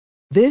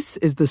This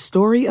is the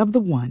story of the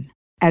one.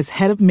 As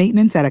head of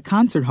maintenance at a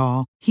concert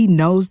hall, he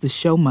knows the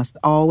show must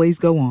always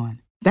go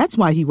on. That's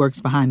why he works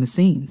behind the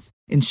scenes,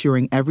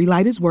 ensuring every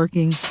light is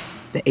working,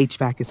 the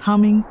HVAC is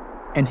humming,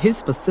 and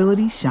his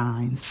facility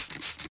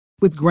shines.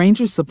 With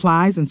Grainger's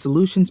supplies and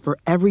solutions for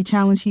every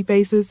challenge he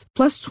faces,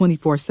 plus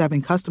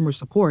 24/7 customer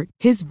support,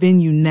 his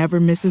venue never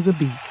misses a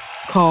beat.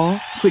 Call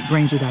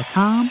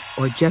quickgrainger.com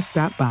or just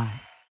stop by.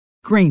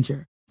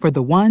 Grainger, for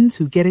the ones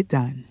who get it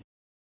done.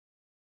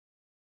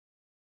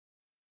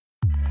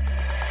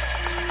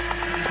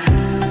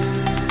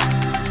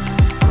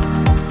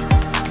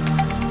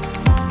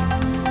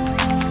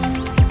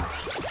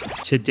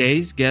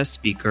 Today's guest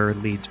speaker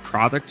leads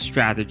product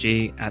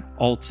strategy at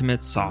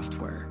Ultimate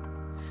Software.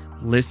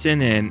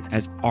 Listen in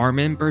as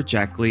Armin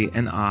Burjekli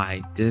and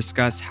I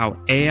discuss how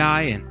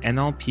AI and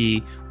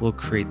NLP will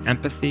create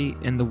empathy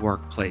in the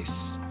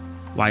workplace,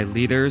 why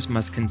leaders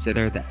must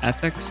consider the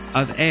ethics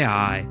of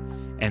AI,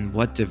 and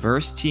what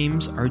diverse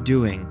teams are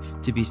doing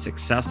to be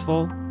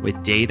successful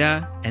with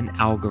data and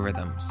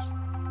algorithms.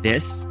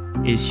 This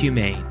is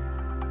Humane.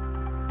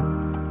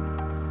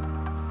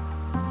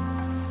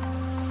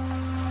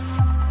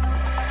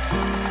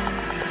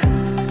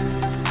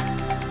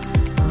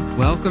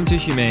 Welcome to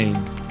Humane.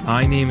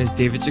 My name is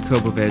David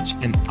Jakobovich,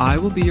 and I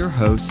will be your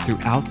host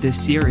throughout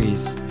this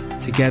series.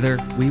 Together,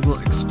 we will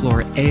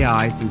explore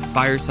AI through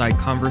fireside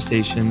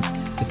conversations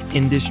with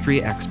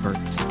industry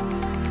experts.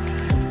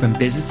 From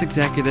business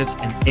executives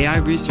and AI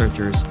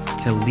researchers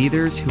to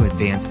leaders who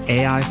advance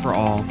AI for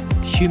all,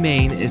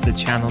 Humane is the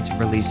channel to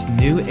release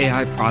new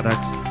AI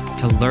products,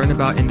 to learn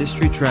about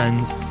industry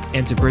trends,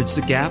 and to bridge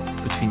the gap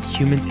between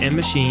humans and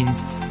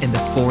machines in the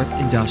fourth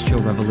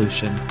industrial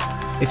revolution.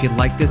 If you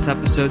like this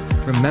episode,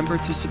 remember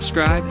to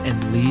subscribe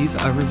and leave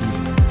a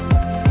review.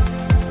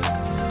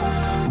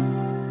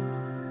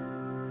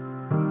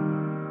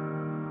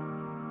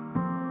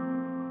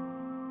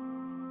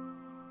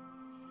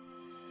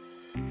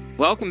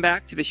 Welcome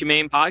back to the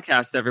Humane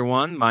Podcast,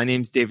 everyone. My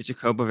name is David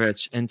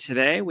Jakobovich, and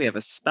today we have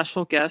a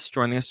special guest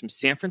joining us from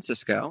San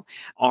Francisco.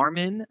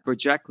 Armin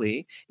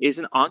Burjekli is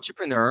an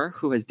entrepreneur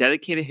who has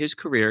dedicated his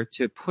career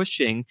to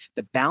pushing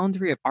the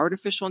boundary of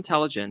artificial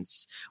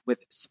intelligence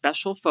with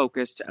special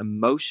focus to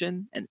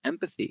emotion and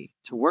empathy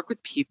to work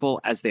with people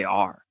as they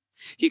are.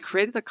 He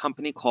created a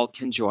company called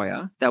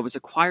Kenjoya that was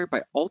acquired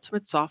by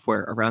Ultimate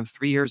Software around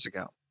 3 years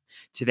ago.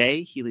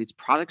 Today, he leads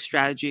product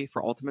strategy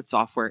for Ultimate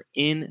Software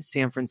in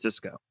San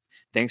Francisco.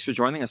 Thanks for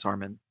joining us,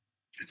 Armin.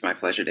 It's my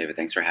pleasure, David.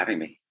 Thanks for having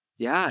me.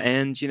 Yeah,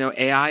 and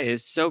AI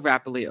is so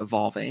rapidly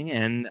evolving,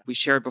 and we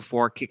shared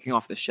before kicking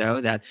off the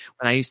show that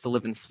when I used to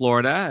live in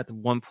Florida, at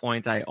one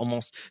point I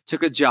almost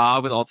took a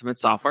job with Ultimate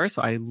Software,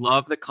 so I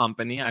love the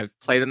company. I've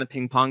played on the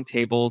ping pong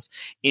tables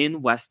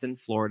in Weston,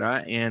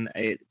 Florida, and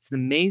it's an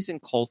amazing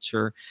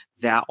culture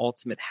that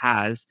Ultimate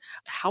has.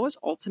 How has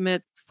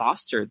Ultimate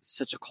fostered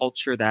such a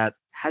culture that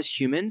has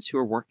humans who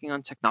are working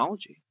on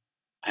technology?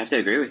 I have to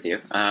agree with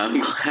you. I'm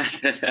glad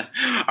that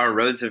our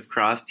roads have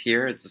crossed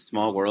here. It's a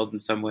small world in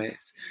some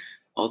ways.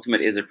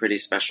 Ultimate is a pretty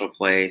special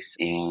place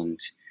and,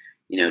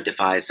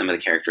 defies some of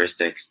the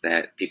characteristics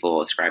that people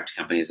ascribe to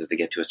companies as they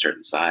get to a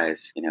certain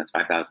size. It's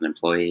 5,000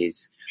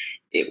 employees.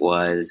 It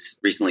was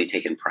recently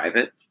taken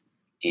private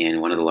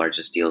in one of the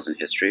largest deals in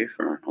history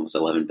for almost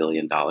 $11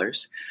 billion.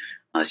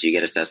 So you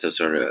get a sense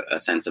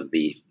of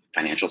the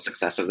financial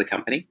success of the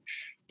company.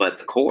 But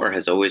the core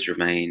has always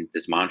remained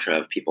this mantra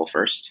of people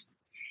first.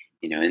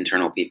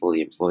 Internal people,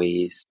 the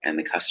employees, and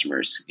the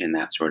customers in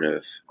that sort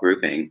of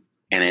grouping.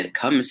 And it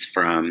comes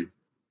from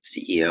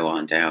CEO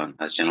on down.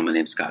 A gentleman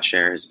named Scott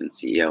Scher has been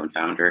CEO and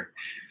founder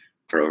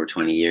for over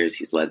 20 years.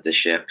 He's led the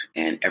ship.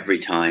 And every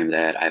time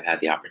that I've had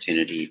the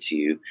opportunity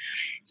to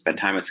spend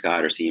time with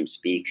Scott or see him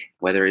speak,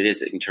 whether it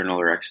is internal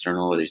or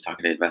external, whether he's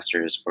talking to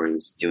investors or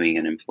he's doing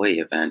an employee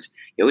event,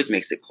 he always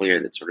makes it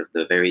clear that sort of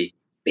the very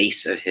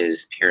base of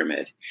his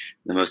pyramid,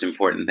 the most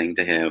important thing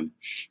to him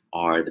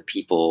are the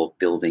people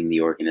building the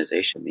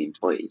organization, the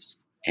employees.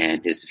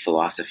 And his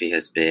philosophy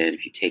has been,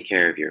 if you take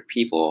care of your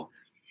people,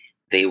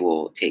 they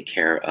will take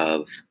care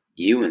of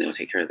you and they'll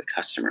take care of the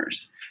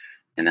customers.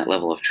 And that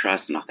level of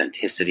trust and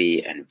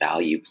authenticity and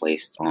value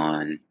placed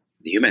on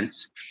the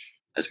humans,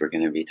 as we're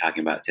going to be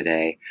talking about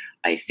today,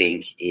 I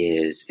think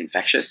is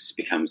infectious,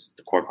 becomes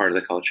the core part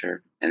of the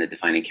culture and the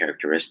defining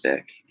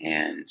characteristic.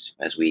 And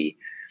as we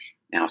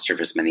now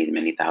service many,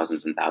 many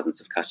thousands and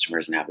thousands of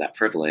customers and have that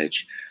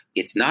privilege,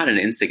 it's not an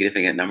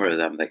insignificant number of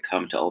them that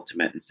come to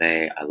Ultimate and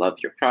say, I love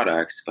your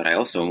products, but I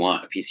also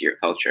want a piece of your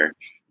culture.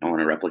 I want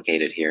to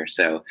replicate it here.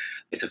 So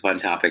it's a fun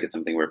topic. It's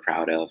something we're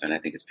proud of, and I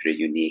think it's pretty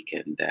unique.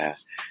 And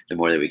the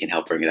more that we can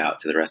help bring it out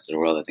to the rest of the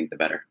world, I think the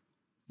better.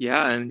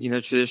 Yeah, and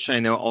traditionally, I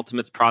know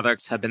Ultimate's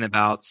products have been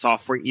about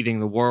software eating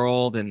the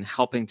world and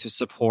helping to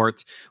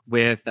support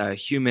with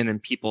human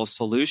and people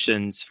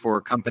solutions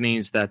for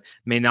companies that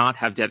may not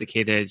have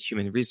dedicated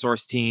human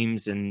resource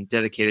teams and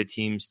dedicated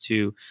teams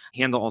to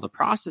handle all the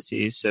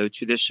processes. So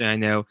traditionally, I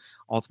know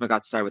Ultimate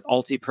got started with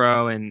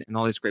UltiPro and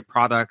all these great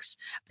products.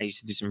 I used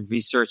to do some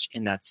research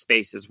in that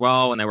space as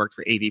well when I worked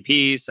for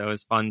ADP. So it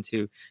was fun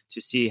to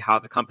see how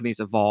the company's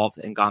evolved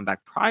and gone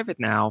back private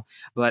now.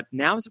 But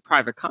now as a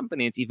private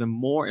company, it's even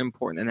more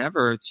important than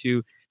ever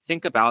to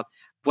think about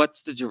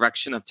what's the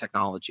direction of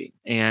technology.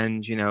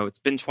 And, it's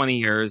been 20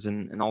 years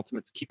and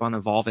Ultimates keep on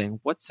evolving.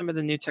 What's some of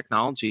the new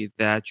technology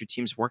that your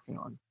team's working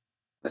on?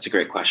 That's a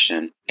great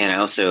question. And I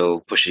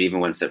also push it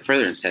even one step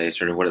further and say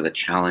sort of what are the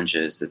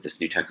challenges that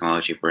this new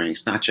technology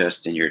brings, not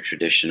just in your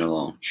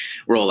traditional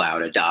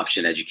rollout,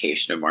 adoption,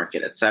 education,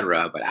 market, et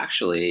cetera, but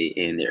actually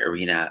in the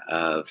arena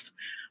of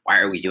why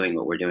are we doing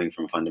what we're doing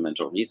from a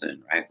fundamental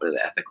reason, right? What are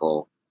the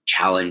ethical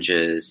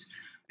challenges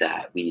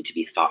that we need to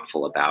be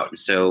thoughtful about? And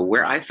so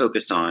where I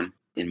focus on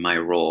in my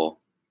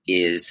role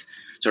is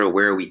sort of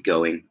where are we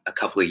going a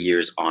couple of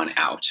years on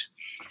out?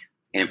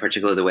 And in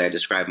particular, the way I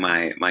describe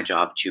my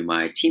job to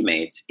my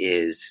teammates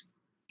is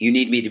you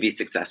need me to be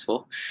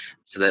successful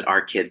so that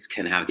our kids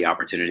can have the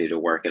opportunity to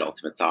work at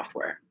Ultimate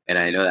Software. And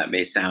I know that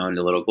may sound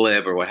a little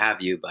glib or what have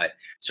you, but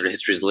sort of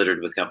history is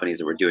littered with companies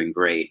that were doing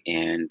great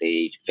and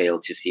they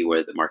failed to see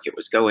where the market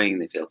was going.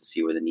 They failed to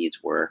see where the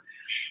needs were.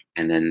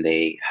 And then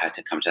they had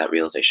to come to that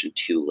realization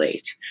too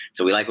late.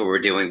 So we like what we're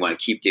doing, want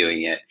to keep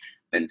doing it.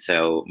 And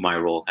so my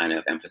role kind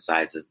of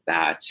emphasizes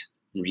that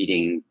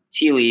reading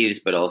tea leaves,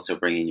 but also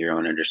bringing your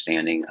own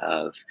understanding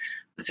of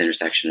this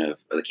intersection of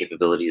the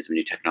capabilities of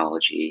new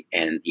technology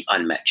and the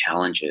unmet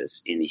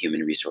challenges in the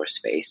human resource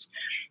space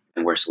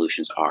and where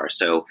solutions are.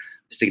 So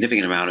a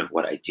significant amount of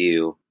what I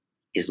do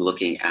is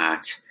looking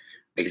at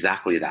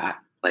exactly that.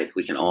 Like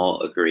we can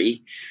all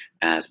agree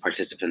as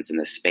participants in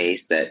this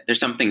space that there's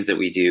some things that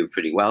we do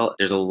pretty well.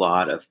 There's a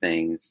lot of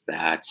things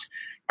that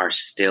are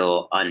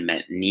still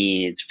unmet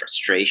needs,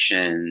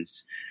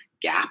 frustrations,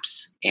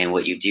 gaps. And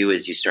what you do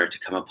is you start to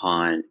come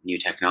upon new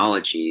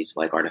technologies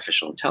like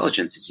artificial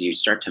intelligence is you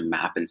start to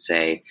map and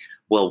say,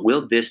 well,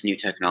 will this new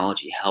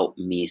technology help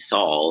me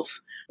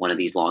solve one of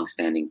these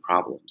longstanding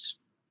problems?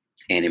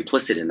 And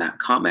implicit in that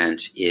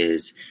comment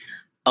is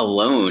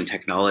alone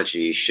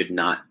technology should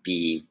not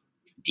be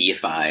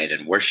deified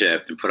and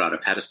worshipped and put on a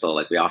pedestal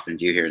like we often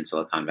do here in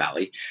Silicon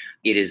Valley.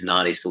 It is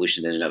not a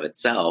solution in and of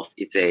itself.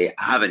 It's an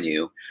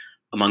avenue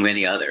among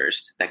many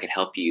others that could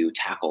help you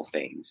tackle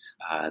things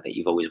that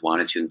you've always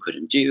wanted to and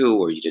couldn't do,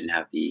 or you didn't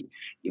have even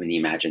the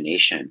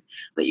imagination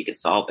that you could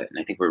solve it. And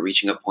I think we're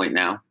reaching a point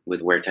now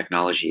with where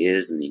technology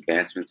is and the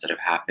advancements that have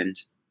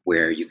happened,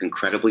 where you can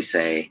credibly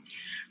say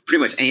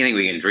pretty much anything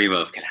we can dream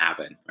of can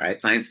happen,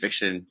 right? Science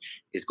fiction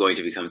is going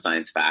to become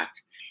science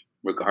fact,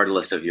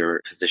 regardless of your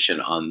position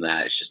on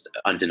that. It's just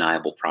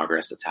undeniable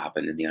progress that's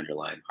happened in the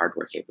underlying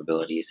hardware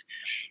capabilities.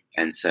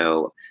 And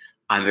so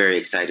I'm very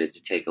excited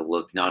to take a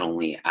look not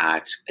only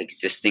at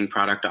existing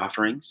product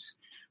offerings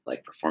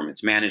like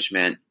performance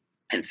management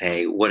and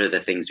say, what are the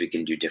things we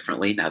can do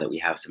differently now that we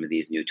have some of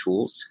these new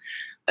tools,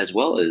 as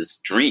well as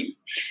dream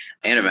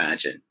and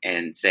imagine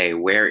and say,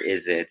 where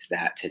is it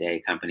that today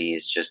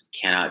companies just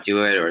cannot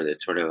do it, or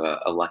it's sort of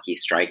a lucky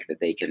strike that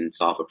they can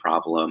solve a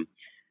problem,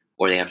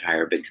 or they have to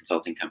hire a big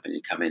consulting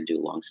company to come in, do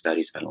a long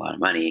study, spend a lot of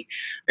money,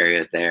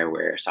 areas there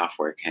where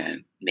software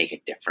can make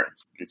a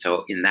difference. And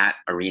so in that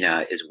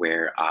arena is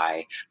where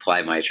I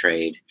apply my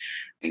trade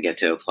and get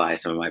to apply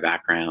some of my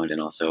background and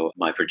also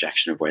my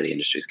projection of where the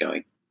industry is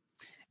going.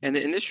 And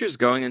the industry is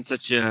going in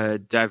such a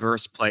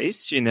diverse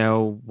place.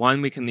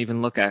 One, we can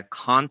even look at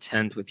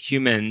content with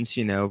humans.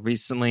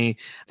 Recently,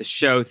 the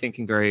show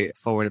thinking very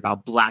forward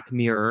about Black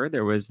Mirror.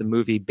 There was the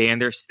movie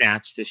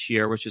Bandersnatch this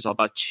year, which is all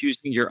about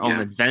choosing your own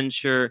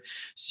adventure.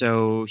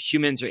 So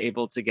humans are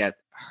able to get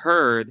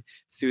heard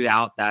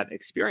throughout that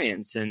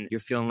experience and you're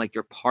feeling like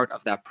you're part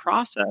of that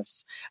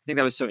process. I think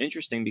that was so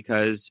interesting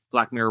because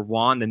Black Mirror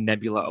won the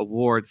Nebula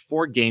Award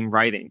for game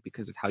writing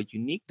because of how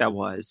unique that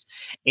was.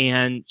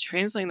 And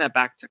translating that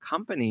back to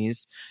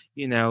companies,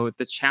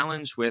 the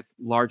challenge with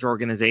large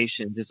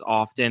organizations is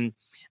often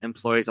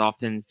employees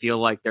often feel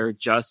like they're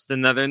just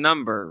another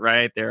number,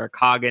 right? They're a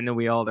cog in the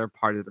wheel, they're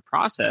part of the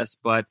process,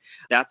 but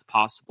that's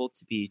possible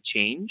to be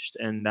changed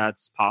and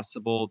that's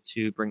possible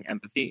to bring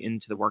empathy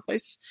into the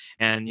workplace.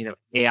 And,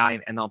 AI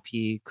and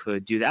NLP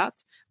could do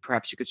that.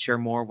 Perhaps you could share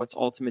more what's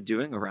Ultimate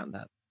doing around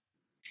that.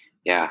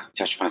 Yeah,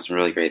 touched upon some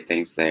really great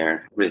things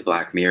there with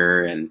Black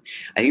Mirror. And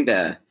I think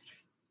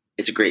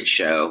it's a great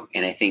show.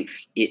 And I think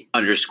it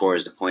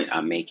underscores the point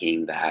I'm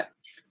making that,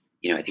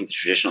 I think the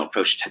traditional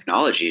approach to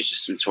technology is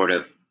just some sort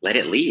of let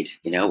it lead.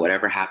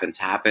 Whatever happens,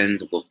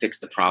 we'll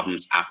fix the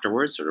problems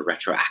afterwards, sort of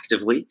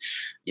retroactively.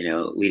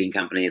 Leading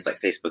companies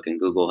like Facebook and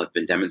Google have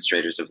been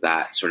demonstrators of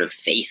that sort of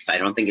faith. I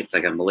don't think it's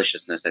like a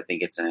maliciousness. I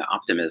think it's an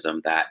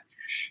optimism that,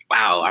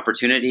 wow,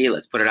 opportunity,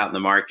 let's put it out in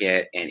the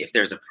market. And if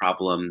there's a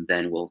problem,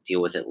 then we'll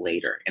deal with it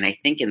later. And I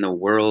think in the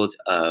world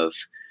of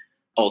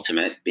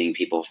Ultimate being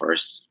people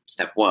first,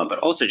 step one, but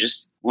also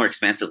just more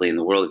expansively in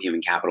the world of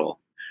human capital,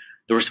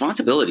 the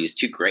responsibility is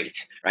too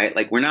great, right?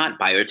 Like we're not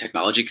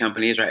biotechnology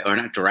companies, right? We're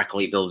not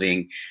directly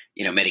building,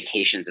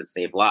 medications that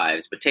save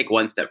lives, but take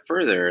one step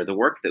further, the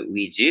work that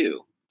we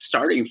do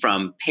starting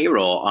from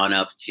payroll on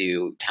up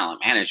to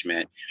talent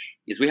management,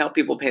 is we help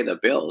people pay the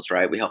bills,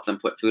 right? We help them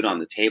put food on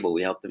the table.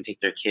 We help them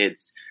take their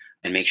kids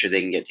and make sure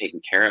they can get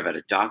taken care of at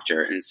a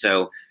doctor. And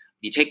so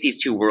you take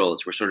these two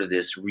worlds where sort of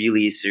this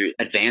really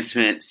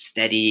advancement,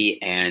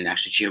 steady, and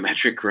actually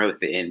geometric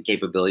growth in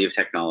capability of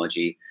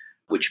technology,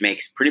 which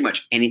makes pretty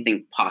much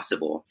anything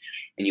possible.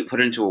 And you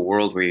put it into a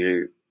world where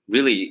you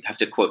really have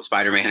to quote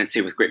Spider-Man and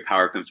say, with great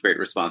power comes great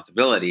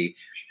responsibility.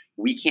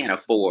 We can't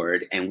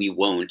afford, and we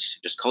won't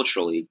just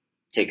culturally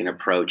take an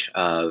approach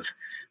of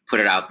put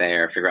it out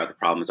there, figure out what the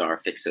problems are,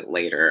 fix it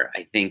later.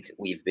 I think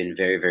we've been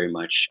very, very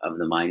much of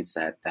the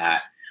mindset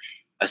that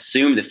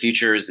assume the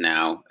future is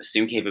now,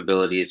 assume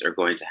capabilities are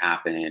going to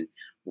happen.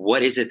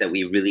 What is it that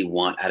we really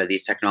want out of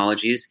these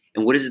technologies?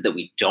 And what is it that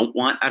we don't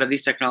want out of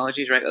these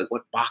technologies, right? Like,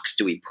 what box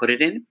do we put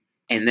it in?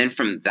 And then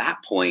from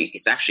that point,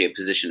 it's actually a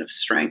position of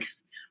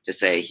strength to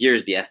say,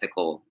 here's the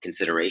ethical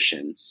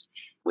considerations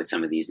with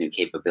some of these new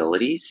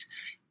capabilities.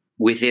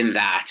 Within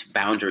that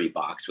boundary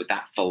box, with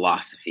that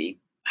philosophy,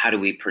 how do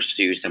we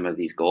pursue some of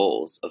these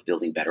goals of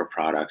building better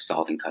products,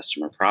 solving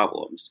customer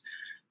problems?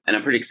 And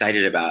I'm pretty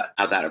excited about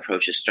how that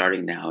approach is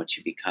starting now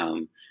to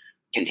become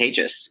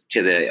contagious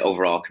to the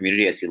overall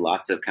community. I see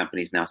lots of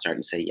companies now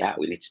starting to say, yeah,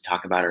 we need to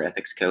talk about our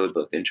ethics code,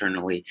 both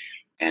internally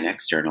and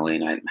externally.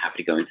 And I'm happy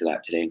to go into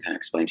that today and kind of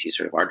explain to you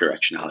sort of our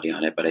directionality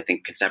on it. But I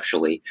think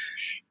conceptually,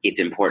 it's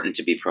important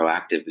to be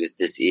proactive because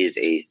this is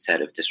a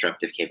set of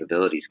disruptive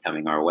capabilities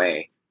coming our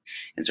way.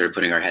 And sort of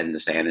putting our head in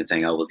the sand and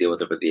saying, oh, we'll deal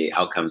with it with the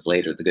outcomes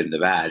later, the good and the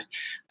bad,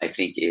 I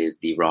think is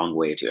the wrong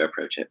way to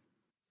approach it.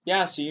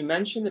 Yeah, so you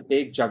mentioned the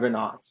big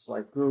juggernauts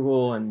like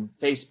Google and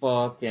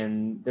Facebook,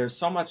 and there's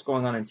so much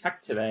going on in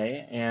tech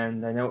today.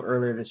 And I know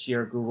earlier this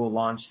year, Google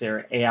launched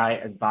their AI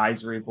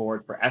advisory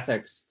board for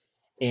ethics,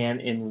 and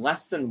in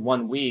less than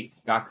 1 week,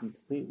 got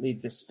completely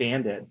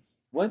disbanded.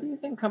 What do you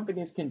think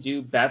companies can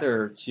do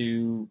better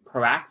to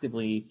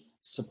proactively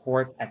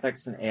support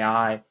ethics and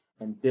AI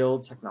and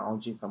build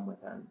technology from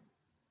within?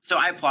 So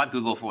I applaud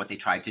Google for what they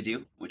tried to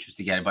do, which was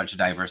to get a bunch of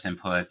diverse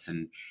inputs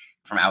and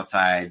from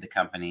outside the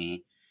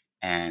company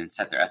and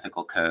set their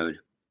ethical code.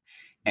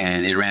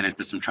 And it ran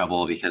into some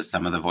trouble because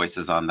some of the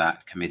voices on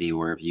that committee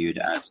were viewed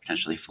as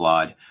potentially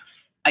flawed.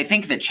 I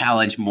think the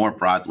challenge more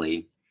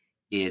broadly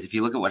is if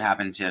you look at what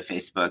happened to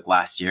Facebook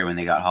last year when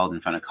they got hauled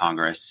in front of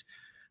Congress,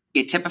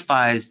 it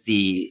typifies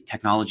the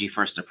technology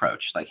first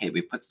approach. Like, hey,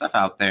 we put stuff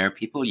out there,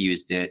 people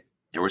used it.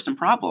 There were some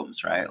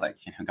problems, right? Like,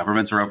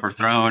 governments were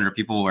overthrown or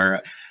people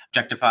were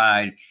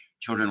objectified,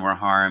 children were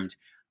harmed.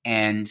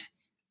 And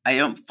I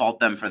don't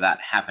fault them for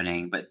that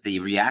happening, but the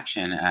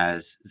reaction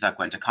as Zuck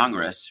went to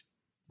Congress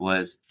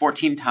was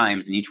 14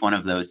 times in each one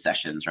of those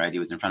sessions, right? He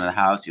was in front of the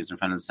House, he was in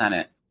front of the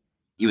Senate.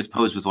 He was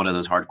posed with one of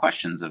those hard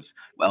questions of,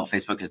 well,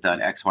 Facebook has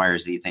done X, Y, or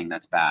Z thing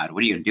that's bad.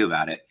 What are you going to do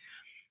about it?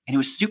 And it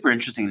was super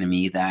interesting to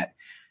me that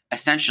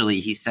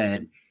essentially he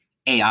said,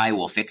 AI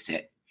will fix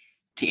it,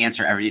 to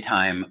answer every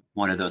time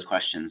one of those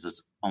questions,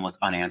 those almost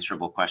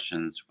unanswerable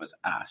questions, was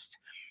asked.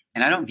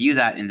 And I don't view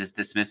that in this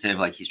dismissive,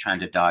 like he's trying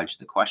to dodge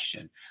the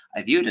question.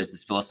 I view it as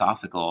this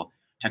philosophical,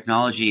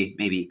 technology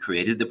maybe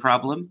created the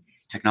problem.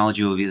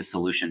 Technology will be the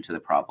solution to the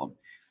problem.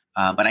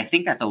 But I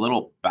think that's a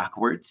little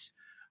backwards.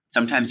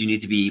 Sometimes you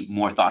need to be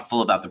more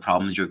thoughtful about the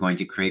problems you're going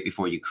to create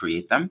before you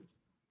create them.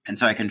 And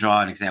so I can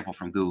draw an example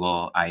from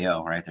Google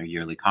I/O, right? Their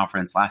yearly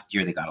conference. Last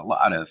year, they got a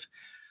lot of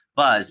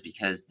buzz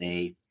because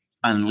they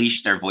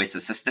unleashed their voice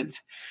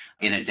assistant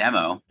in a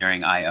demo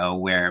during I/O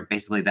where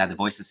basically they had the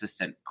voice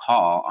assistant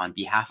call on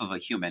behalf of a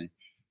human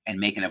and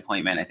make an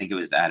appointment. I think it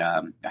was at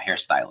a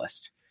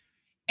hairstylist.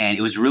 And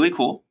it was really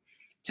cool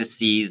to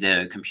see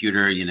the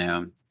computer,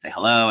 say,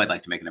 hello, I'd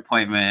like to make an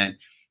appointment.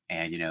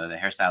 And, the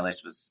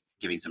hairstylist was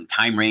giving some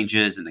time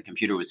ranges and the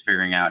computer was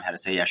figuring out how to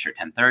say, yeah, sure,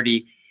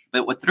 10:30.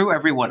 But what threw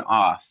everyone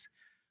off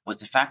was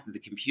the fact that the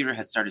computer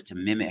had started to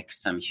mimic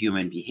some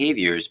human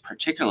behaviors,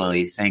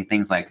 particularly saying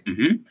things like,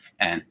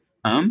 and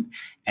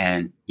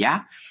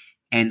yeah.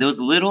 And those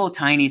little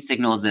tiny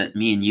signals that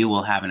me and you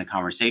will have in a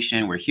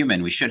conversation, we're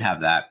human, we should have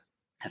that.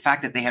 The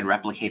fact that they had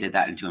replicated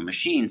that into a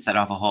machine set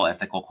off a whole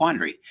ethical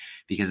quandary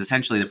because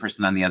essentially the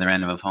person on the other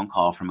end of a phone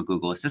call from a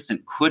Google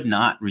Assistant could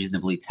not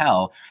reasonably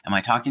tell, am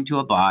I talking to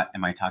a bot?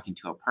 Am I talking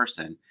to a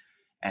person?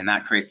 And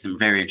that creates some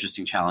very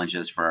interesting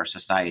challenges for our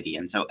society.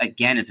 And so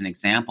again, as an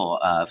example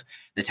of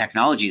the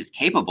technology is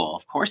capable,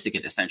 of course it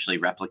could essentially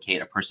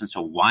replicate a person.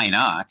 So why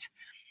not?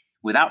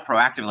 Without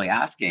proactively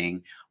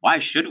asking, why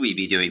should we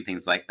be doing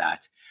things like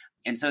that?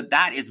 And so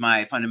that is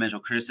my fundamental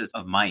criticism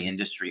of my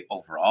industry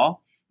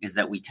overall, is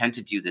that we tend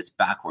to do this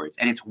backwards.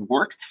 And it's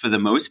worked for the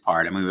most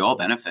part. I mean, we all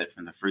benefit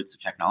from the fruits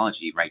of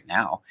technology right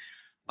now.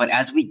 But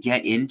as we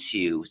get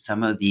into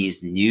some of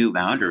these new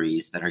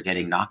boundaries that are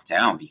getting knocked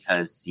down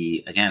because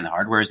the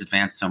hardware has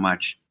advanced so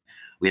much,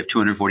 we have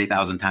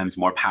 240,000 times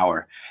more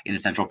power in a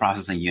central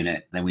processing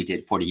unit than we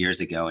did 40 years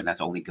ago. And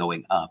that's only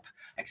going up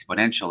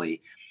exponentially.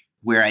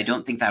 where I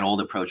don't think that old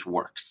approach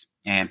works.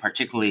 And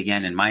particularly,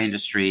 again, in my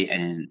industry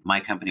and in my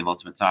company of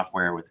Ultimate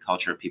Software with the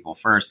culture of people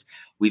first,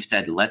 we've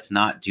said, let's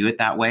not do it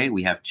that way.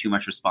 We have too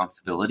much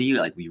responsibility.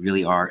 Like, we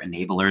really are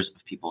enablers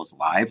of people's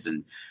lives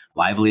and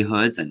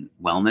livelihoods and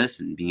wellness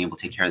and being able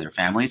to take care of their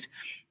families.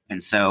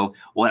 And so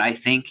what I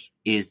think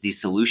is the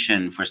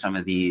solution for some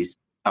of these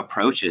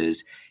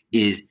approaches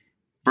is,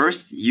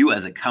 first, you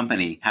as a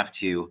company have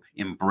to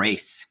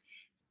embrace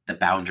the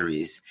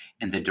boundaries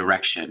and the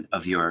direction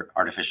of your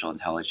artificial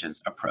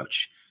intelligence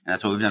approach. And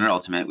that's what we've done at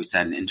Ultimate. We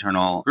set an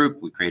internal group.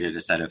 We created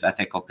a set of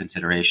ethical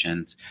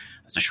considerations.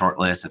 It's a short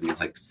list. I think it's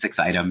like 6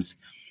 items.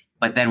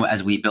 But then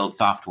as we build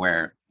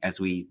software, as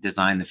we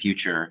design the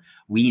future,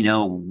 we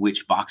know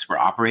which box we're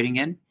operating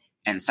in.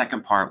 And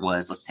second part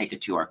was, let's take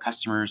it to our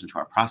customers and to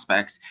our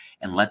prospects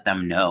and let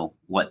them know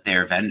what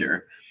their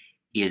vendor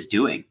is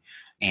doing.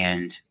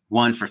 And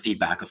one, for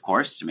feedback, of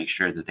course, to make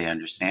sure that they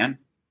understand.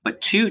 But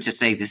 2, to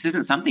say, this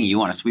isn't something you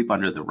want to sweep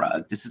under the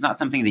rug. This is not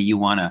something that you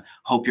want to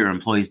hope your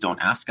employees don't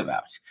ask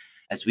about.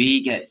 As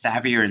we get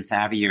savvier and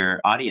savvier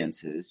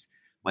audiences,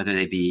 whether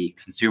they be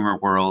consumer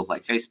world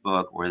like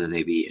Facebook, or whether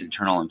they be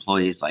internal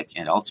employees like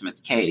in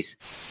Ultimate's case.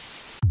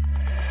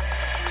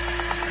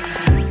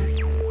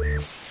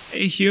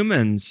 Hey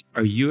humans,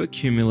 are you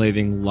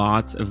accumulating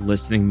lots of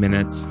listening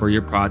minutes for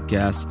your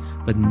podcast,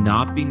 but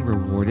not being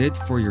rewarded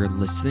for your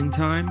listening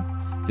time?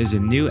 There's a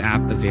new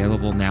app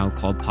available now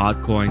called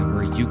Podcoin,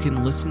 where you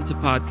can listen to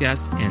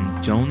podcasts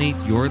and donate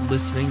your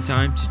listening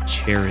time to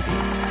charity.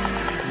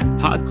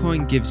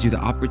 Podcoin gives you the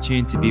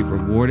opportunity to be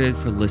rewarded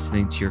for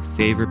listening to your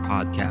favorite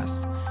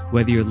podcasts.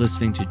 Whether you're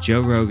listening to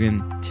Joe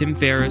Rogan, Tim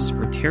Ferriss,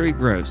 or Terry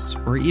Gross,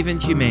 or even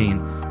Humane,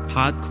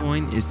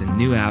 Podcoin is the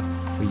new app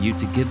for you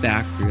to give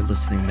back for your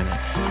listening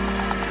minutes.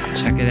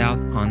 Check it out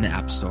on the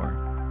App Store.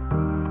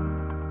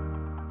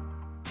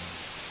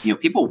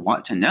 People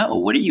want to know,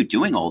 what are you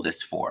doing all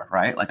this for,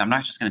 right? Like, I'm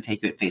not just going to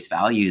take it at face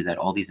value that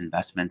all these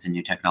investments in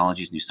new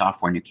technologies, new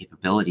software, new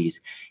capabilities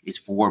is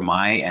for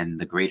my and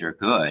the greater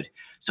good.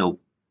 So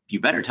you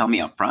better tell me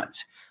up front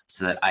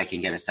so that I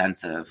can get a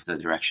sense of the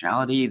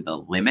directionality, the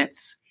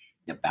limits,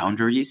 the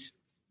boundaries,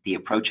 the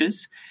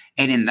approaches.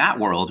 And in that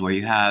world where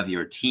you have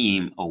your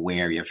team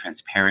aware, you have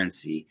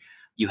transparency,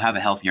 you have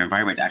a healthier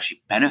environment to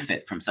actually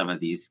benefit from some of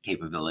these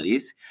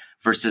capabilities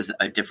versus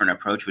a different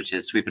approach, which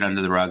is sweep it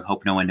under the rug,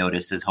 hope no one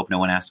notices, hope no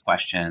one asks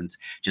questions,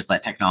 just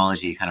let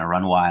technology kind of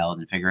run wild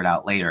and figure it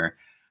out later.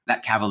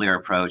 That cavalier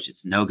approach,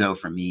 it's no-go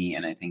for me.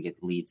 And I think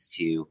it leads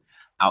to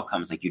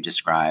outcomes like you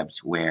described,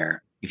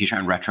 where if you try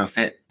and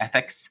retrofit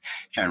ethics,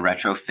 try and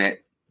retrofit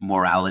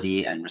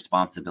morality and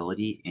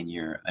responsibility in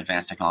your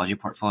advanced technology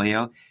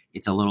portfolio,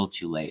 it's a little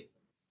too late.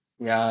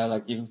 Yeah,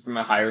 like even from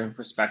a hiring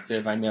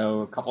perspective, I know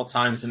a couple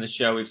times in the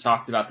show, we've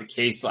talked about the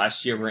case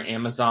last year where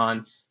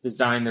Amazon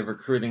designed the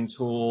recruiting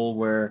tool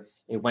where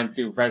it went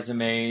through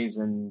resumes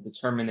and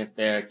determined if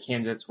the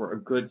candidates were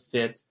a good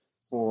fit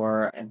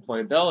for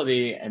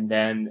employability. And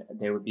then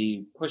they would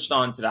be pushed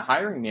on to the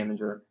hiring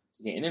manager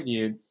to get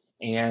interviewed.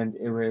 And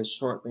it was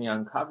shortly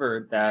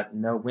uncovered that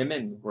no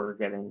women were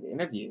getting the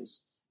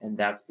interviews. And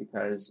that's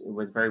because it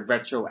was very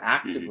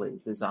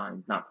retroactively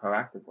designed, not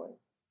proactively.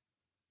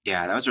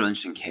 Yeah, that was a really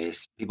interesting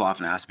case. People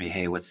often ask me,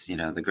 hey, what's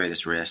the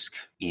greatest risk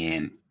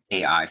in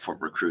AI for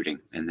recruiting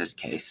in this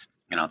case?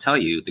 And I'll tell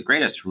you, the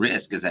greatest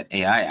risk is that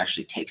AI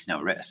actually takes no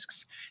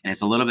risks. And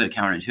it's a little bit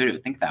counterintuitive to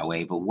think that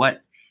way. But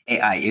what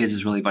AI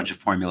is really a bunch of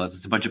formulas.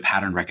 It's a bunch of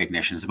pattern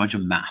recognition. It's a bunch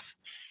of math.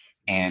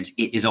 And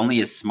it is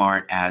only as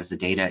smart as the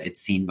data it's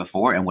seen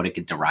before and what it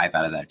could derive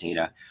out of that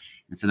data.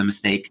 And so the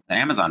mistake that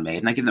Amazon made,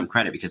 and I give them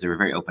credit because they were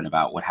very open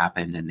about what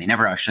happened, and they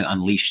never actually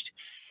unleashed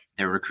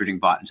their recruiting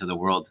bot into the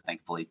world,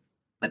 thankfully.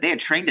 But they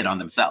had trained it on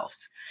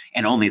themselves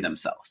and only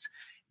themselves.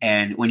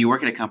 And when you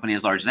work at a company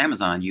as large as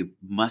Amazon, you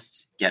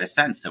must get a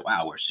sense that,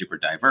 wow, we're super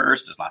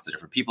diverse. There's lots of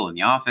different people in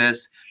the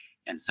office.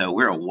 And so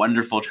we're a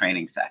wonderful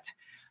training set.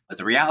 But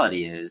the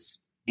reality is,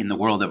 in the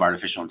world of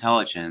artificial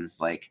intelligence,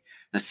 like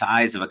the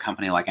size of a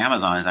company like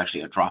Amazon is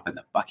actually a drop in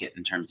the bucket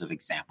in terms of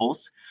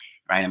examples,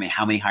 right? I mean,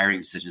 how many hiring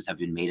decisions have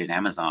been made at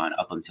Amazon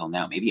up until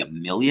now? Maybe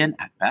 1 million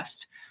at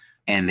best.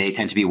 And they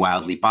tend to be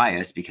wildly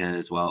biased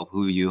because, well,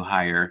 who you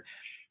hire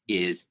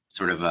is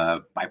sort of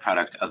a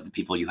byproduct of the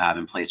people you have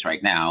in place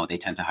right now. They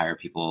tend to hire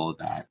people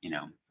that,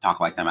 talk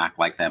like them, act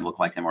like them, look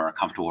like them, or are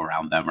comfortable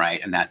around them, right?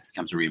 And that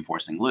becomes a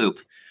reinforcing loop.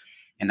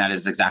 And that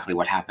is exactly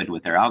what happened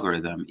with their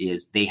algorithm.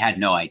 Is they had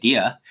no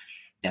idea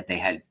that they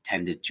had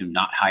tended to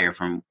not hire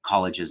from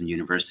colleges and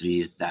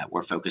universities that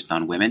were focused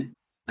on women.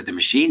 But the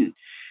machine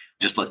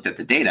just looked at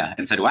the data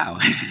and said, wow,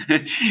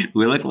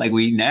 we look like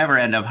we never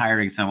end up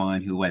hiring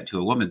someone who went to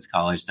a women's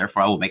college.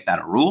 Therefore, I will make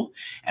that a rule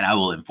and I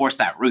will enforce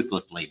that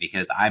ruthlessly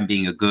because I'm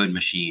being a good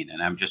machine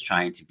and I'm just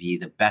trying to be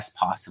the best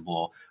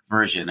possible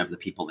version of the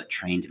people that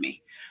trained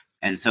me.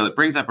 And so it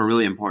brings up a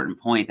really important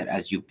point that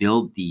as you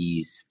build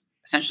these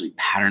essentially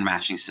pattern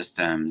matching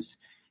systems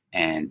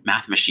and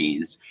math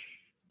machines,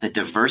 the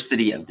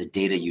diversity of the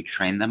data you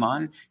train them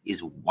on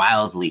is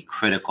wildly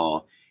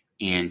critical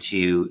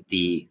into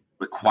the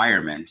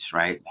requirement,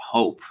 right? The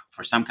hope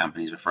for some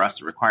companies, but for us,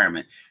 the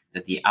requirement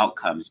that the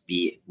outcomes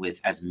be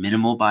with as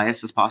minimal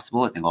bias as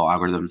possible. I think all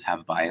algorithms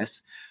have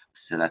bias.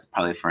 So that's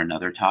probably for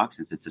another talk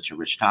since it's such a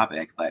rich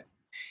topic. But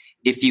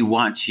if you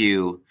want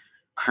to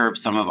curb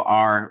some of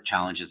our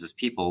challenges as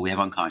people, we have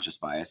unconscious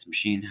bias.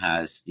 Machine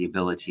has the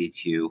ability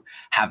to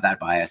have that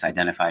bias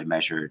identified,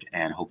 measured,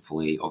 and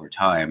hopefully over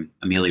time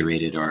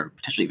ameliorated or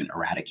potentially even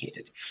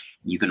eradicated.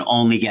 You can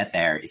only get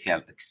there if you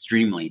have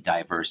extremely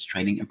diverse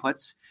training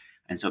inputs.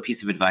 And so a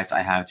piece of advice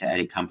I have to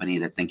any company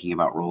that's thinking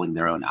about rolling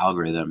their own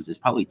algorithms is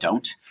probably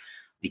don't,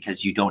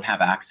 because you don't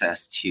have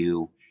access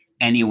to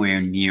anywhere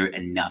near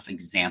enough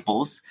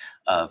examples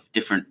of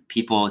different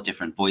people,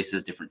 different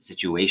voices, different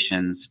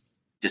situations,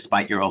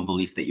 despite your own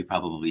belief that you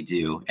probably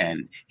do.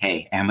 And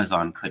hey,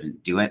 Amazon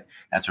couldn't do it.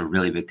 That's a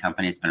really big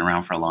company. It's been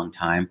around for a long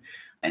time,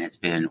 and it's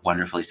been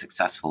wonderfully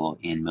successful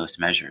in most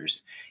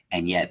measures.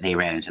 And yet they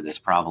ran into this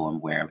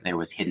problem where there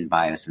was hidden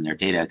bias in their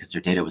data because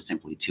their data was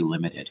simply too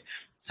limited.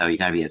 So you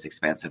got to be as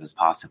expansive as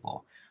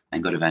possible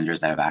and go to vendors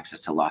that have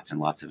access to lots and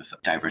lots of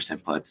diverse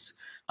inputs,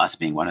 us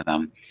being one of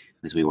them,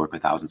 because we work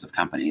with thousands of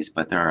companies,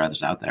 but there are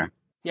others out there.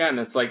 Yeah, and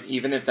it's like,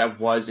 even if that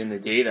was in the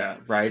data,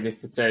 right?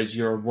 If it says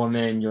you're a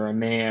woman, you're a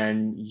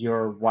man,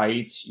 you're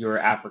white, you're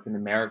African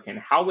American,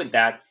 how would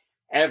that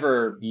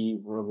ever be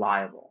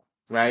reliable,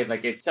 right?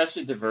 Like, it's such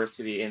a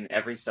diversity in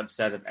every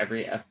subset of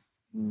every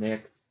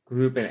ethnic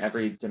group and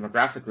every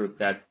demographic group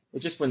that it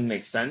just wouldn't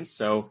make sense.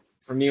 So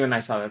for me, when I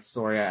saw that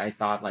story, I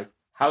thought, like,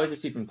 how is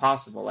this even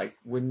possible? Like,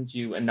 wouldn't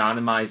you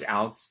anonymize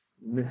out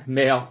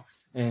male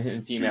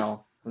and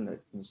female from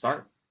the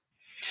start?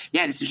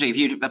 Yeah, and it's interesting. If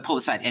you pull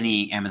aside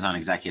any Amazon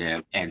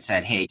executive and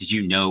said, hey, did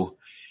you know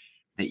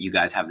that you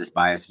guys have this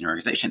bias in your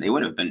organization? They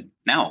would have been,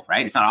 no,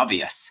 right? It's not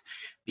obvious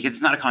because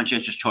it's not a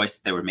conscientious choice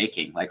that they were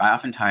making. Like, I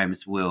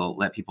oftentimes will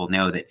let people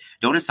know that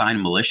don't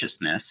assign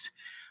maliciousness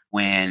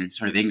when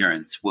sort of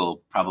ignorance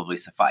will probably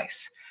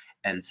suffice.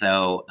 And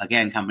so,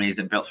 again, companies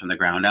that built from the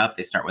ground up,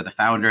 they start with a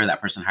founder.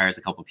 That person hires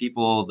a couple of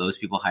people. Those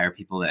people hire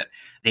people that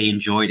they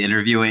enjoyed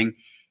interviewing.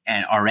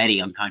 And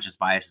already unconscious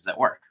bias is at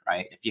work,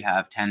 right? If you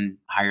have 10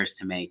 hires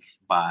to make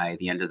by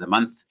the end of the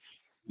month,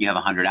 you have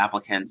 100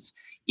 applicants.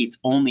 It's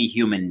only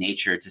human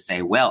nature to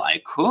say, well,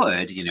 I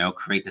could,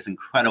 create this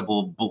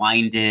incredible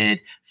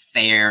blinded,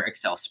 fair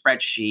Excel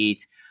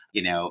spreadsheet,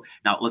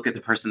 not look at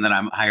the person that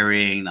I'm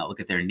hiring, not look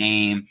at their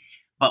name.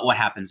 But what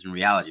happens in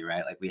reality,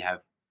 right? Like, we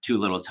have too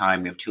little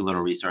time, we have too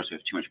little resource, we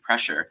have too much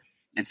pressure.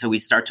 And so we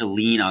start to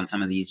lean on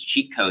some of these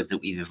cheat codes that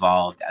we've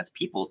evolved as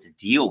people to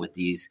deal with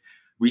these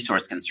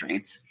resource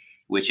constraints,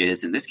 which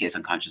is in this case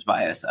unconscious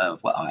bias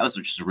of, well, that was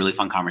just a really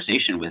fun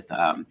conversation with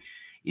a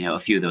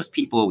few of those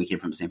people. We came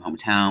from the same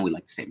hometown, we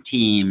like the same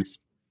teams.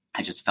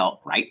 I just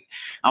felt right.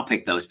 I'll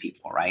pick those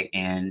people, right?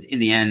 And in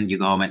the end, you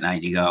go home at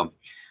night, you go,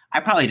 I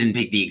probably didn't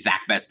pick the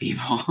exact best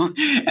people.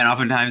 And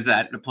oftentimes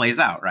that plays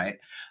out, right?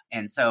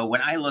 And so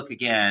when I look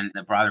again,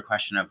 the broader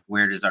question of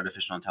where does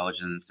artificial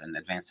intelligence and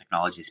advanced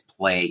technologies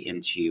play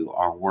into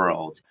our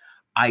world,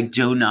 I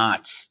do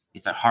not,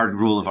 it's a hard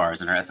rule of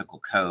ours in our ethical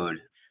code,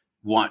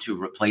 want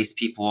to replace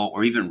people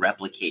or even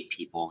replicate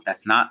people.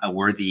 That's not a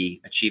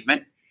worthy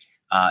achievement.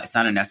 It's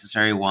not a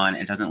necessary one.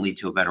 It doesn't lead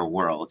to a better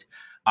world.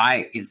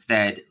 I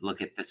instead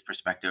look at this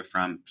perspective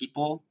from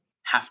people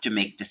have to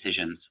make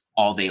decisions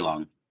all day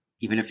long.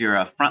 Even if you're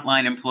a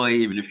frontline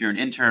employee, even if you're an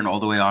intern, all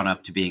the way on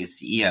up to being a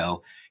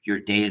CEO, your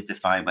day is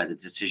defined by the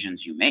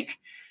decisions you make.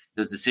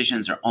 Those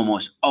decisions are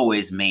almost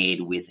always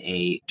made with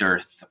a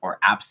dearth or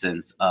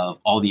absence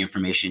of all the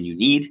information you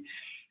need.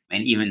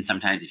 And even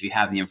sometimes if you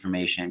have the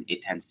information,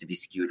 it tends to be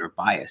skewed or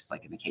biased,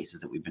 like in the cases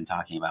that we've been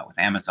talking about with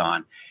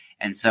Amazon.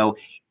 And so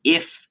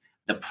if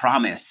the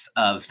promise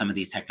of some of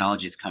these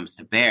technologies comes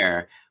to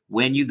bear,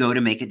 when you go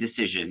to make a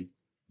decision,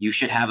 you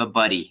should have a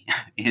buddy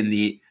in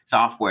the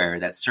software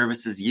that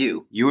services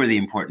you. You are the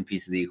important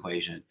piece of the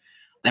equation.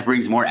 That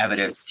brings more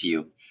evidence to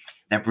you.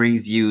 That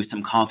brings you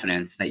some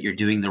confidence that you're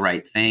doing the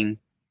right thing,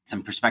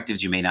 some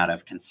perspectives you may not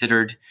have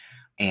considered,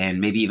 and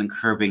maybe even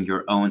curbing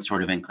your own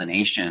sort of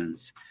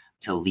inclinations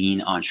to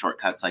lean on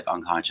shortcuts like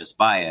unconscious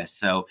bias.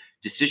 So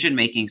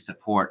decision-making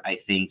support, I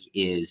think,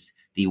 is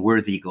the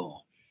worthy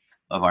goal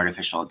of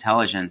artificial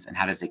intelligence. And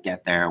how does it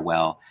get there?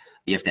 Well,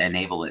 you have to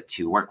enable it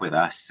to work with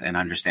us and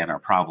understand our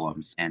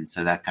problems. And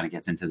so that kind of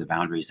gets into the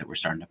boundaries that we're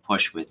starting to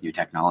push with new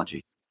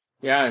technology.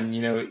 Yeah. And,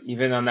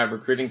 even on that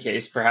recruiting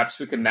case, perhaps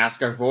we could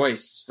mask our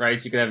voice, right?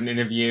 So you could have an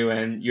interview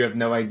and you have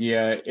no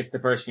idea if the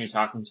person you're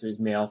talking to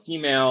is male,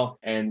 female,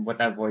 and what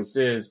that voice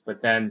is.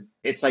 But then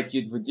it's like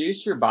you'd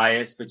reduce your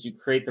bias, but you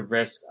create the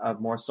risk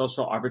of more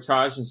social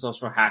arbitrage and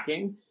social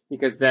hacking,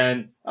 because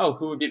then,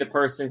 who would be the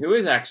person who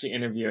is actually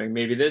interviewing?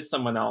 Maybe it is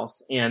someone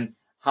else. And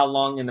how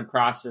long in the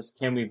process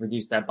can we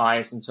reduce that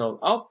bias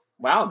until,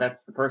 wow,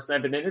 that's the person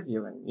I've been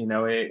interviewing?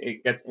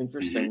 It gets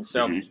interesting.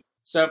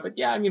 But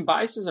yeah,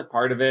 biases are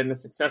part of it. And the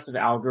success of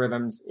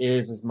algorithms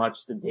is as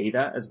much the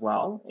data as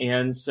well.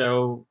 And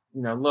so,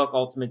 look,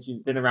 Ultimate,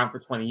 you've been around for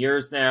 20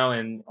 years now,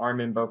 and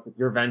Armin, both with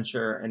your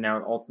venture and now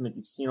at Ultimate,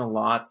 you've seen a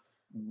lot.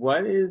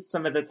 What is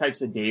some of the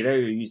types of data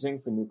you're using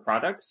for new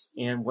products,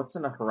 and what's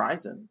on the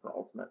horizon for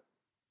Ultimate?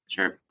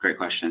 Sure. Great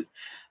question.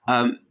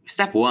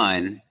 Step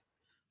one,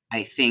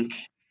 I think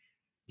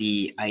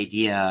the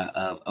idea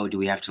of, do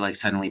we have to like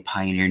suddenly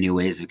pioneer new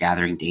ways of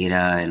gathering data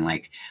and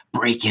like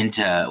break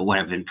into what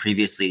have been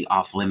previously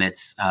off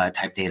limits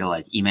type data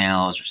like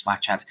emails or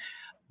Slack chats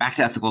back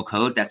to ethical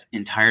code? That's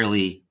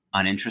entirely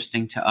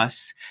uninteresting to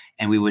us,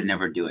 and we would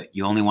never do it.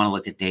 You only want to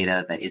look at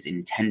data that is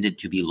intended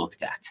to be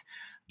looked at.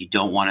 You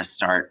don't want to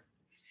start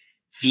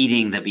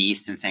feeding the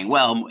beast and saying,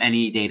 well,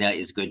 any data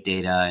is good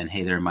data, and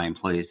hey, they're my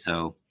employees,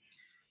 so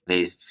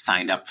they've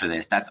signed up for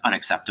this. That's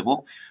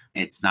unacceptable.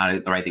 It's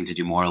not the right thing to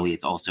do morally.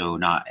 It's also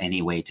not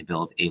any way to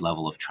build a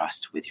level of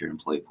trust with your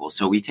employee pool.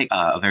 So we take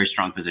a very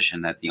strong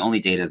position that the only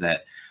data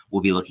that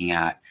we'll be looking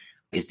at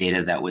is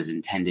data that was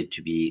intended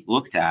to be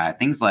looked at.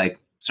 Things like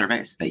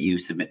surveys that you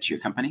submit to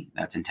your company,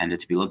 that's intended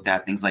to be looked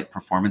at. Things like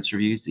performance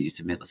reviews that you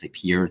submit, let's say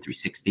Peer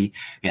 360.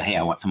 Yeah, hey,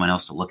 I want someone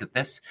else to look at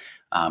this.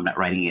 I'm not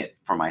writing it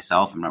for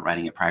myself. I'm not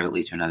writing it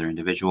privately to another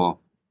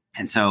individual.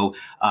 And so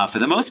for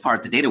the most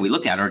part, the data we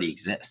look at already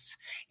exists.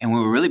 And what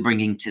we're really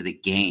bringing to the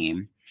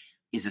game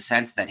is a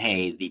sense that,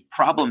 hey, the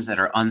problems that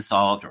are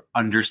unsolved or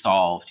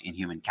undersolved in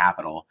human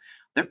capital,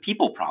 they're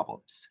people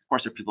problems. Of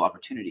course, they're people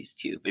opportunities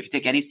too. But if you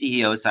take any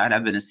CEO side,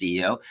 I've been a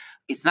CEO,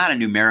 it's not a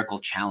numerical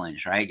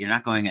challenge, right? You're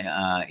not going,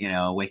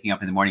 waking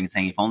up in the morning and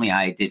saying, if only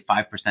I did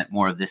 5%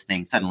 more of this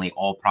thing, suddenly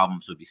all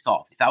problems would be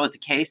solved. If that was the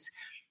case,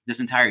 this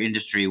entire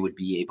industry would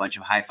be a bunch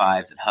of high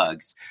fives and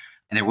hugs.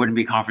 And there wouldn't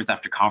be conference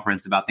after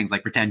conference about things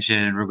like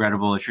retention,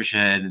 regrettable attrition,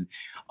 and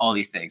all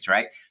these things,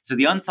 right? So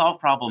the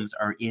unsolved problems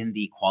are in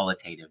the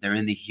qualitative. They're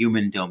in the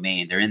human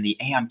domain. They're in the,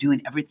 hey, I'm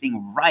doing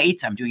everything right.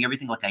 I'm doing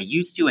everything like I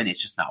used to, and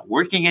it's just not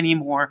working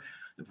anymore.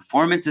 The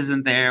performance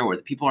isn't there, or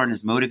the people aren't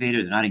as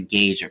motivated, they're not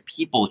engaged, or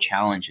people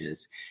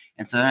challenges.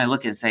 And so then I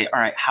look and say,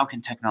 all right, how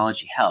can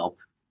technology help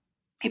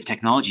if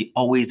technology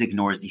always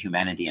ignores the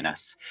humanity in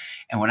us?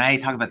 And when I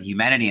talk about the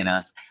humanity in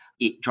us,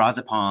 it draws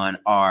upon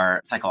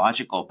our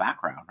psychological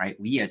background, right?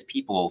 We as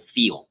people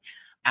feel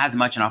as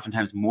much and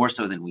oftentimes more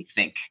so than we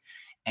think.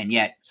 And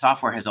yet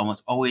software has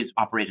almost always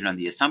operated on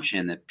the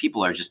assumption that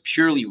people are just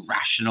purely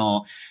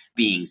rational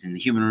beings in the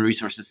human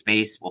resources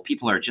space. Well,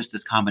 people are just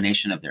this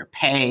combination of their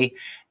pay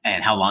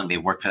and how long they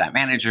work for that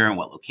manager and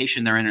what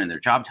location they're in and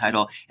their job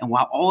title. And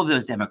while all of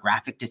those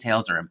demographic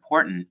details are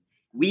important,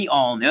 we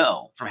all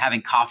know from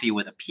having coffee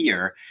with a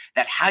peer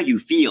that how you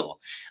feel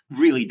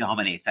really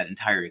dominates that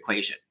entire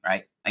equation,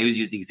 right? I always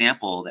use the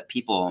example that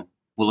people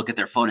will look at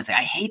their phone and say,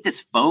 I hate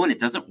this phone. It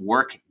doesn't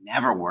work. It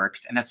never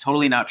works. And that's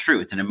totally not true.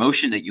 It's an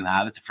emotion that you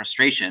have. It's a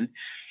frustration.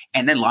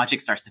 And then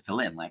logic starts to fill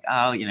in like,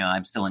 oh,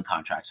 I'm still in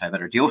contract, so I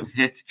better deal with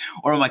it.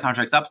 Or my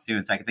contract's up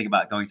soon, so I can think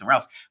about going somewhere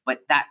else.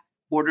 But that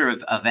order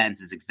of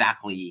events is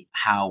exactly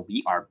how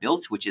we are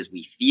built, which is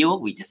we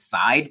feel, we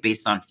decide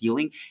based on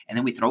feeling, and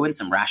then we throw in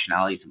some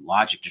rationality, some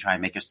logic to try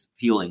and make us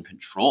feel in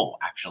control,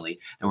 actually,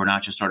 that we're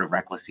not just sort of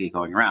recklessly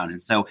going around.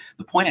 And so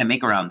the point I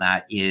make around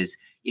that is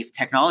if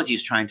technology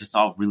is trying to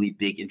solve really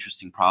big,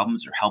 interesting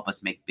problems or help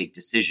us make big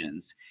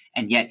decisions,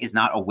 and yet is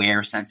not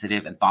aware,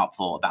 sensitive, and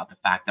thoughtful about the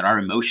fact that our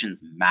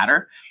emotions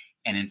matter,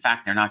 and in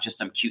fact, they're not just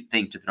some cute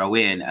thing to throw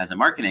in as a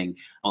marketing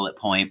bullet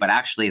point, but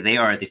actually they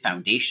are the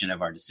foundation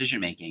of our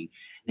decision-making,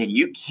 then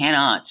you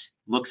cannot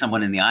look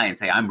someone in the eye and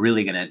say, I'm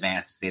really going to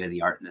advance the state of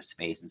the art in this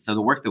space. And so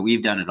the work that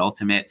we've done at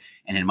Ultimate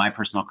and in my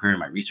personal career,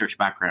 my research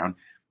background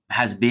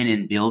has been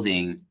in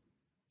building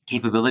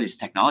capabilities,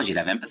 technology to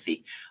have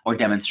empathy or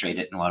demonstrate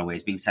it in a lot of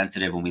ways. Being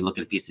sensitive when we look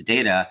at a piece of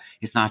data,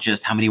 it's not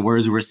just how many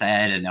words were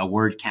said and a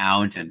word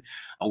count and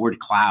a word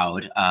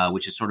cloud,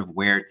 which is sort of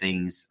where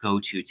things go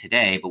to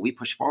today. But we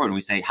push forward and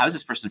we say, how is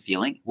this person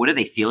feeling? What are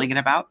they feeling it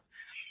about?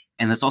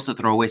 And let's also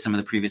throw away some of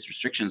the previous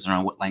restrictions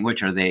around what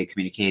language are they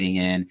communicating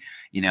in?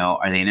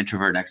 Are they an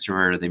introvert, an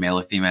extrovert? Are they male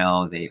or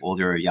female? Are they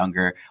older or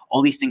younger?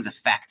 All these things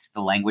affect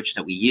the language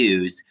that we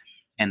use.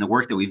 And the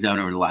work that we've done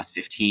over the last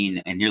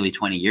 15 and nearly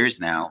 20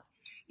 years now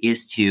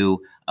is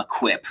to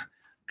equip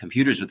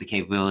computers with the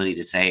capability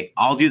to say,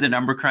 I'll do the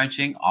number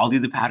crunching, I'll do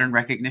the pattern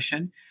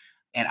recognition,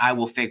 and I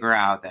will figure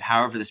out that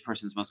however this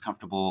person's most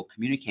comfortable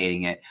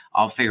communicating it,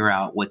 I'll figure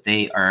out what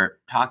they are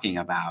talking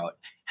about,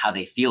 how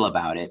they feel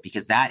about it,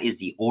 because that is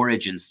the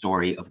origin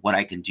story of what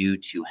I can do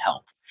to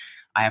help.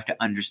 I have to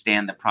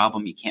understand the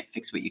problem. You can't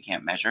fix what you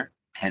can't measure.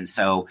 And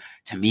so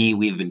to me,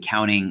 we've been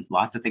counting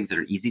lots of things that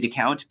are easy to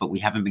count, but we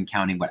haven't been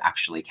counting what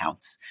actually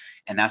counts.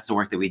 And that's the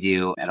work that we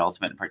do at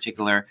Ultimate in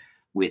particular,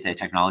 with a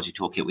technology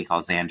toolkit we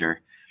call Xander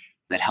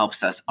that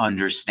helps us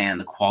understand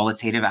the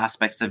qualitative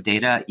aspects of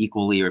data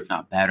equally, or if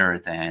not better,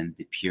 than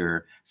the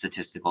pure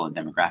statistical and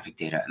demographic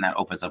data. And that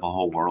opens up a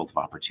whole world of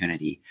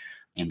opportunity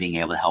in being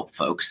able to help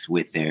folks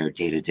with their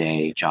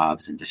day-to-day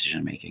jobs and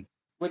decision-making.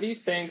 What do you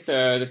think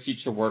the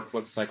future work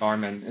looks like,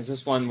 Armin? Is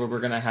this one where we're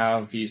going to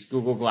have these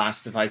Google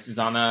Glass devices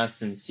on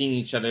us and seeing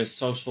each other's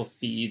social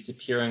feeds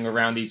appearing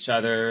around each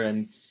other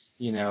and,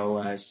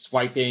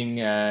 swiping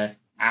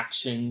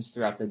actions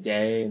throughout the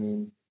day? I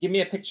mean, give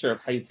me a picture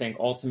of how you think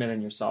Ultimate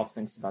and yourself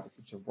thinks about the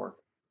future of work.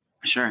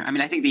 Sure. I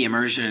mean, I think the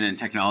immersion in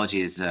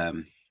technology is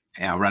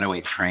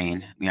runaway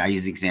train. I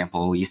use the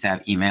example, we used to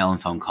have email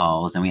and phone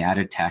calls, and we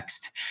added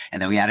text,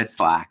 and then we added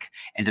Slack.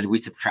 And did we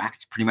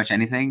subtract pretty much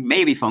anything?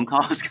 Maybe phone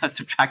calls got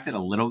subtracted a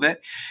little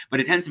bit, but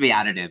it tends to be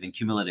additive and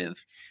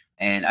cumulative.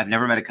 And I've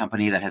never met a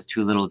company that has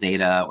too little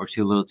data or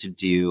too little to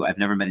do. I've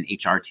never met an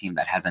HR team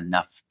that has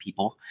enough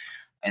people.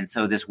 And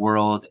so this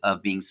world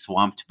of being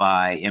swamped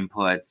by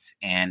inputs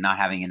and not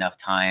having enough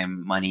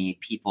time, money,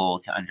 people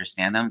to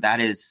understand them, that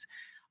is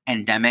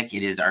endemic.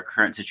 It is our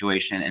current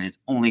situation, and it's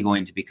only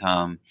going to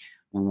become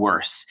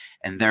worse.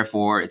 And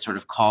therefore, it sort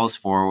of calls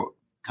for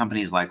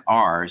companies like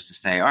ours to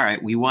say, all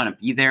right, we want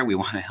to be there. We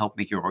want to help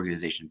make your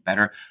organization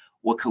better.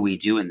 What could we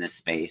do in this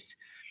space?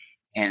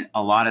 And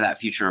a lot of that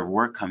future of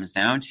work comes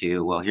down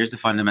to, well, here's the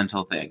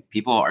fundamental thing.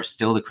 People are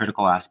still the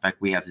critical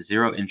aspect. We have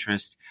zero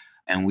interest,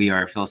 and we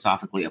are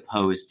philosophically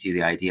opposed to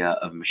the idea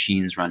of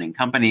machines running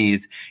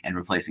companies and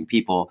replacing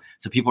people.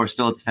 So people are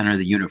still at the center of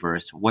the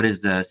universe. What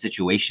is the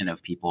situation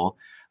of people?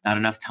 Not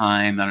enough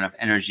time, not enough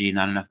energy,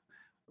 not enough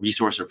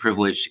resource or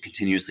privilege to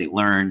continuously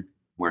learn.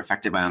 We're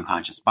affected by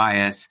unconscious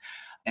bias.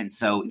 And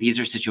so these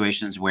are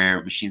situations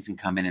where machines can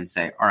come in and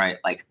say, all right,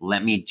 like,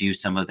 let me do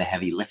some of the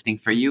heavy lifting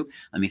for you.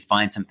 Let me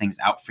find some things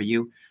out for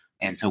you.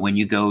 And so when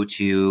you go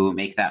to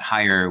make that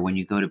hire, when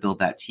you go to build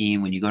that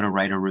team, when you go to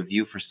write a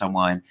review for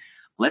someone,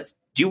 let's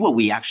do what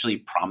we actually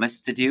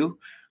promised to do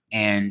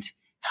and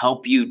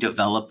help you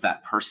develop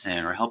that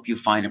person, or help you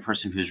find a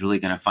person who's really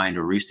going to find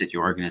a roost at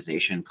your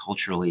organization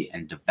culturally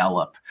and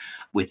develop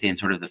within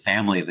sort of the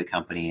family of the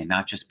company, and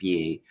not just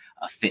be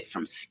a fit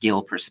from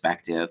skill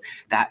perspective.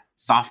 That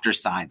softer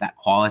side, that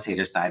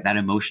qualitative side, that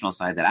emotional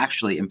side that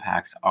actually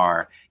impacts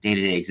our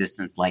day-to-day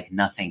existence like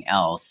nothing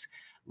else.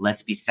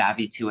 Let's be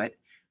savvy to it,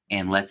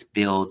 and let's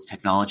build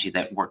technology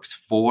that works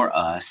for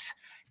us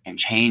and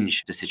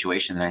change the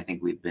situation that I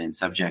think we've been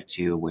subject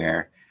to,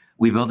 where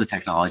we build the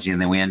technology and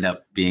then we end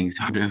up being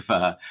sort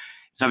of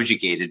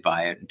subjugated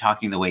by it and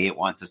talking the way it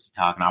wants us to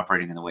talk and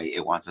operating in the way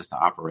it wants us to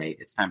operate.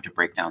 It's time to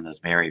break down those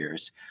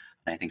barriers.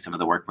 And I think some of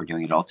the work we're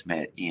doing at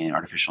Ultimate in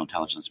artificial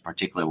intelligence in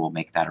particular will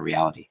make that a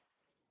reality.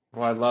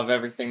 Well, I love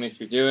everything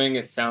that you're doing.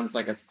 It sounds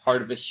like it's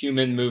part of the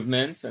human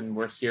movement, and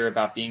we're here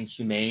about being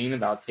humane,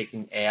 about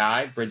taking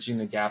AI, bridging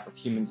the gap of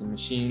humans and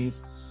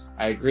machines.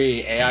 I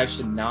agree. AI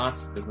should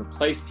not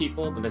replace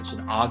people, but it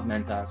should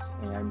augment us.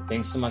 And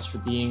thanks so much for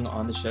being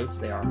on the show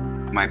today,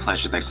 Armin. My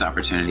pleasure. Thanks for the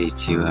opportunity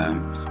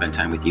to spend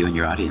time with you and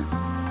your audience.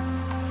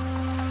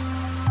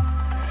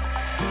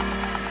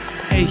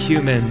 Hey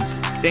humans,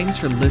 thanks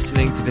for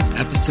listening to this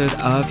episode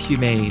of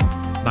Humane.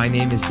 My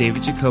name is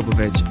David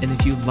Jakobovich, and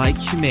if you like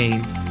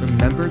Humane,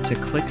 remember to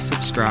click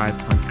subscribe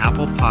on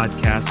Apple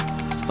Podcasts,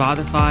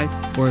 Spotify,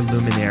 or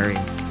Luminary.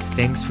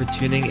 Thanks for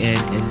tuning in,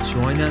 and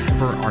join us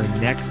for our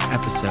next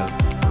episode.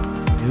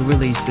 New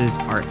releases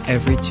are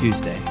every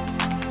Tuesday.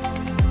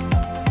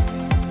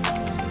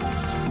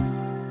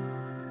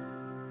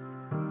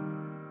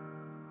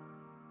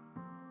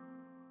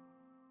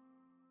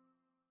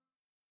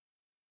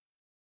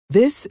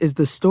 This is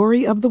the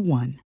story of the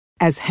one.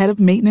 As head of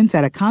maintenance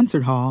at a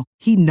concert hall,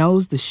 he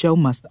knows the show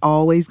must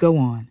always go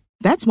on.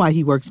 That's why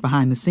he works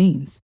behind the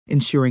scenes,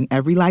 ensuring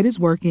every light is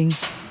working,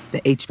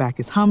 the HVAC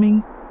is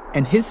humming,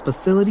 and his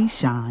facility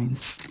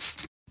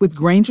shines. With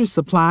Grainger's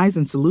supplies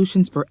and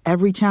solutions for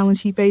every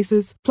challenge he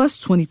faces, plus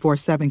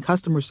 24/7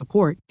 customer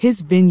support,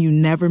 his venue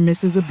never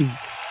misses a beat.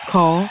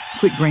 Call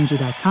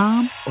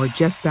quickgrainger.com or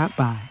just stop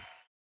by.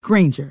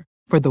 Grainger,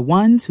 for the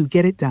ones who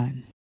get it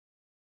done.